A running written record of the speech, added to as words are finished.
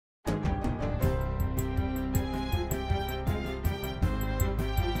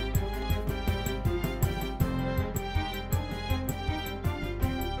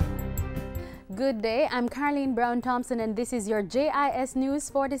Good day, I'm Caroline Brown-Thompson and this is your JIS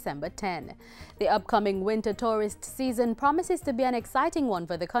News for December 10. The upcoming winter tourist season promises to be an exciting one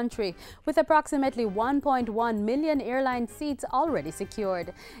for the country, with approximately 1.1 million airline seats already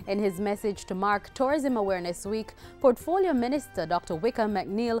secured. In his message to mark Tourism Awareness Week, Portfolio Minister Dr. Wickham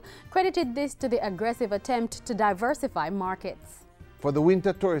McNeil credited this to the aggressive attempt to diversify markets. For the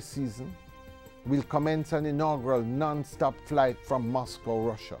winter tourist season, we'll commence an inaugural non-stop flight from Moscow,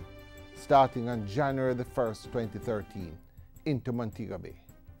 Russia, starting on January the 1st, 2013, into Montego Bay.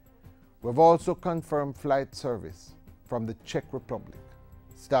 We've also confirmed flight service from the Czech Republic,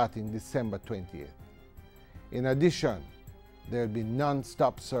 starting December 28th. In addition, there will be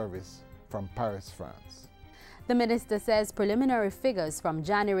non-stop service from Paris, France. The minister says preliminary figures from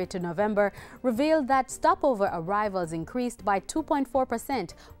January to November revealed that stopover arrivals increased by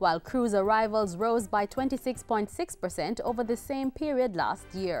 2.4%, while cruise arrivals rose by 26.6% over the same period last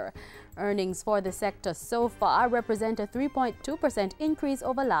year. Earnings for the sector so far represent a 3.2% increase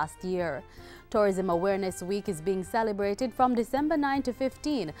over last year. Tourism Awareness Week is being celebrated from December 9 to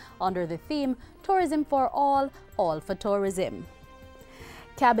 15 under the theme Tourism for All for Tourism.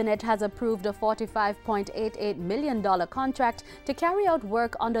 Cabinet has approved a $45.88 million contract to carry out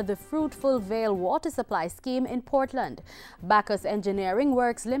work under the Fruitful Vale water supply scheme in Portland. Bacchus Engineering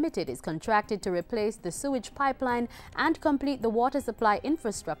Works Limited is contracted to replace the sewage pipeline and complete the water supply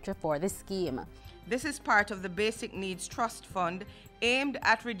infrastructure for the scheme. This is part of the Basic Needs Trust Fund aimed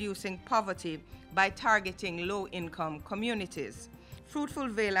at reducing poverty by targeting low-income communities. Fruitful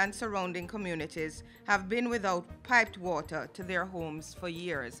Vale and surrounding communities have been without piped water to their homes for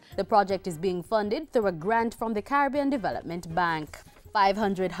years. The project is being funded through a grant from the Caribbean Development Bank.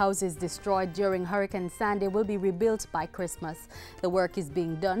 500 houses destroyed during Hurricane Sandy will be rebuilt by Christmas. The work is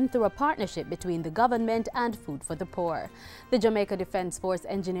being done through a partnership between the government and Food for the Poor. The Jamaica Defense Force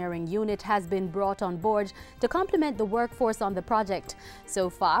Engineering Unit has been brought on board to complement the workforce on the project. So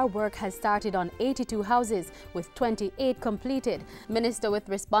far, work has started on 82 houses, with 28 completed. Minister with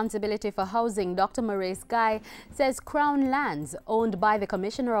responsibility for housing, Dr. Maurice Guy, says Crown lands owned by the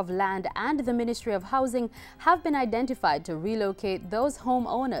Commissioner of Land and the Ministry of Housing have been identified to relocate those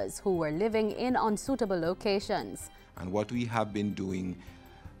homeowners who were living in unsuitable locations. And what we have been doing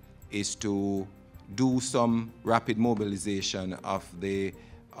is to do some rapid mobilization of the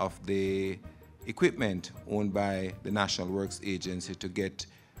equipment owned by the National Works Agency to get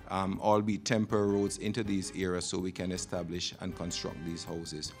albeit temporary roads into these areas so we can establish and construct these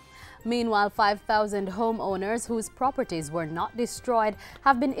houses. Meanwhile, 5,000 homeowners whose properties were not destroyed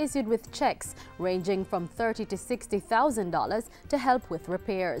have been issued with checks ranging from $30,000 to $60,000 to help with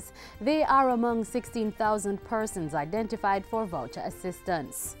repairs. They are among 16,000 persons identified for voucher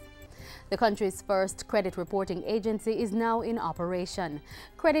assistance. The country's first credit reporting agency is now in operation.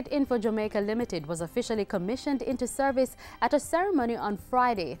 Credit Info Jamaica Limited was officially commissioned into service at a ceremony on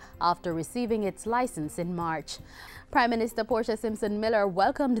Friday after receiving its license in March. Prime Minister Portia Simpson Miller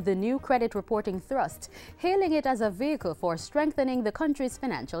welcomed the new credit reporting thrust, hailing it as a vehicle for strengthening the country's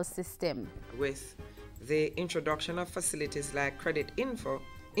financial system. With the introduction of facilities like Credit Info,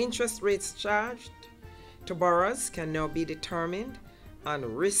 interest rates charged to borrowers can now be determined on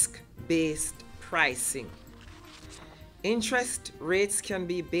risk-based pricing. Interest rates can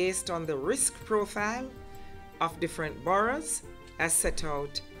be based on the risk profile of different borrowers as set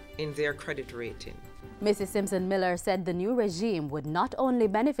out in their credit rating. Mrs. Simpson Miller said the new regime would not only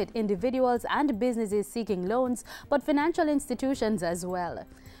benefit individuals and businesses seeking loans, but financial institutions as well.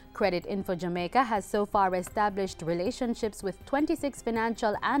 Credit Info Jamaica has so far established relationships with 26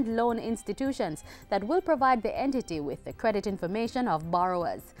 financial and loan institutions that will provide the entity with the credit information of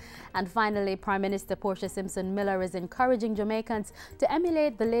borrowers. And finally, Prime Minister Portia Simpson Miller is encouraging Jamaicans to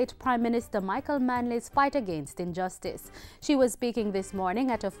emulate the late Prime Minister Michael Manley's fight against injustice. She was speaking this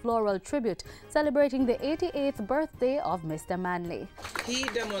morning at a floral tribute celebrating the 88th birthday of Mr. Manley. He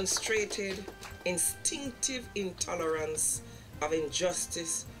demonstrated instinctive intolerance of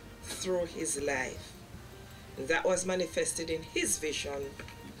injustice through his life. That was manifested in his vision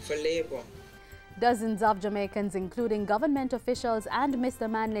for labor. Dozens of Jamaicans, including government officials and Mr.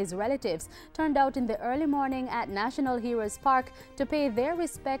 Manley's relatives, turned out in the early morning at National Heroes Park to pay their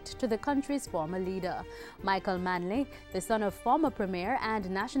respect to the country's former leader. Michael Manley, the son of former Premier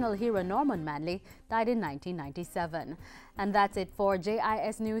and national hero Norman Manley, died in 1997. And that's it for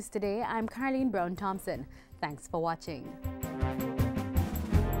JIS News Today. I'm Caroline Brown-Thompson. Thanks for watching.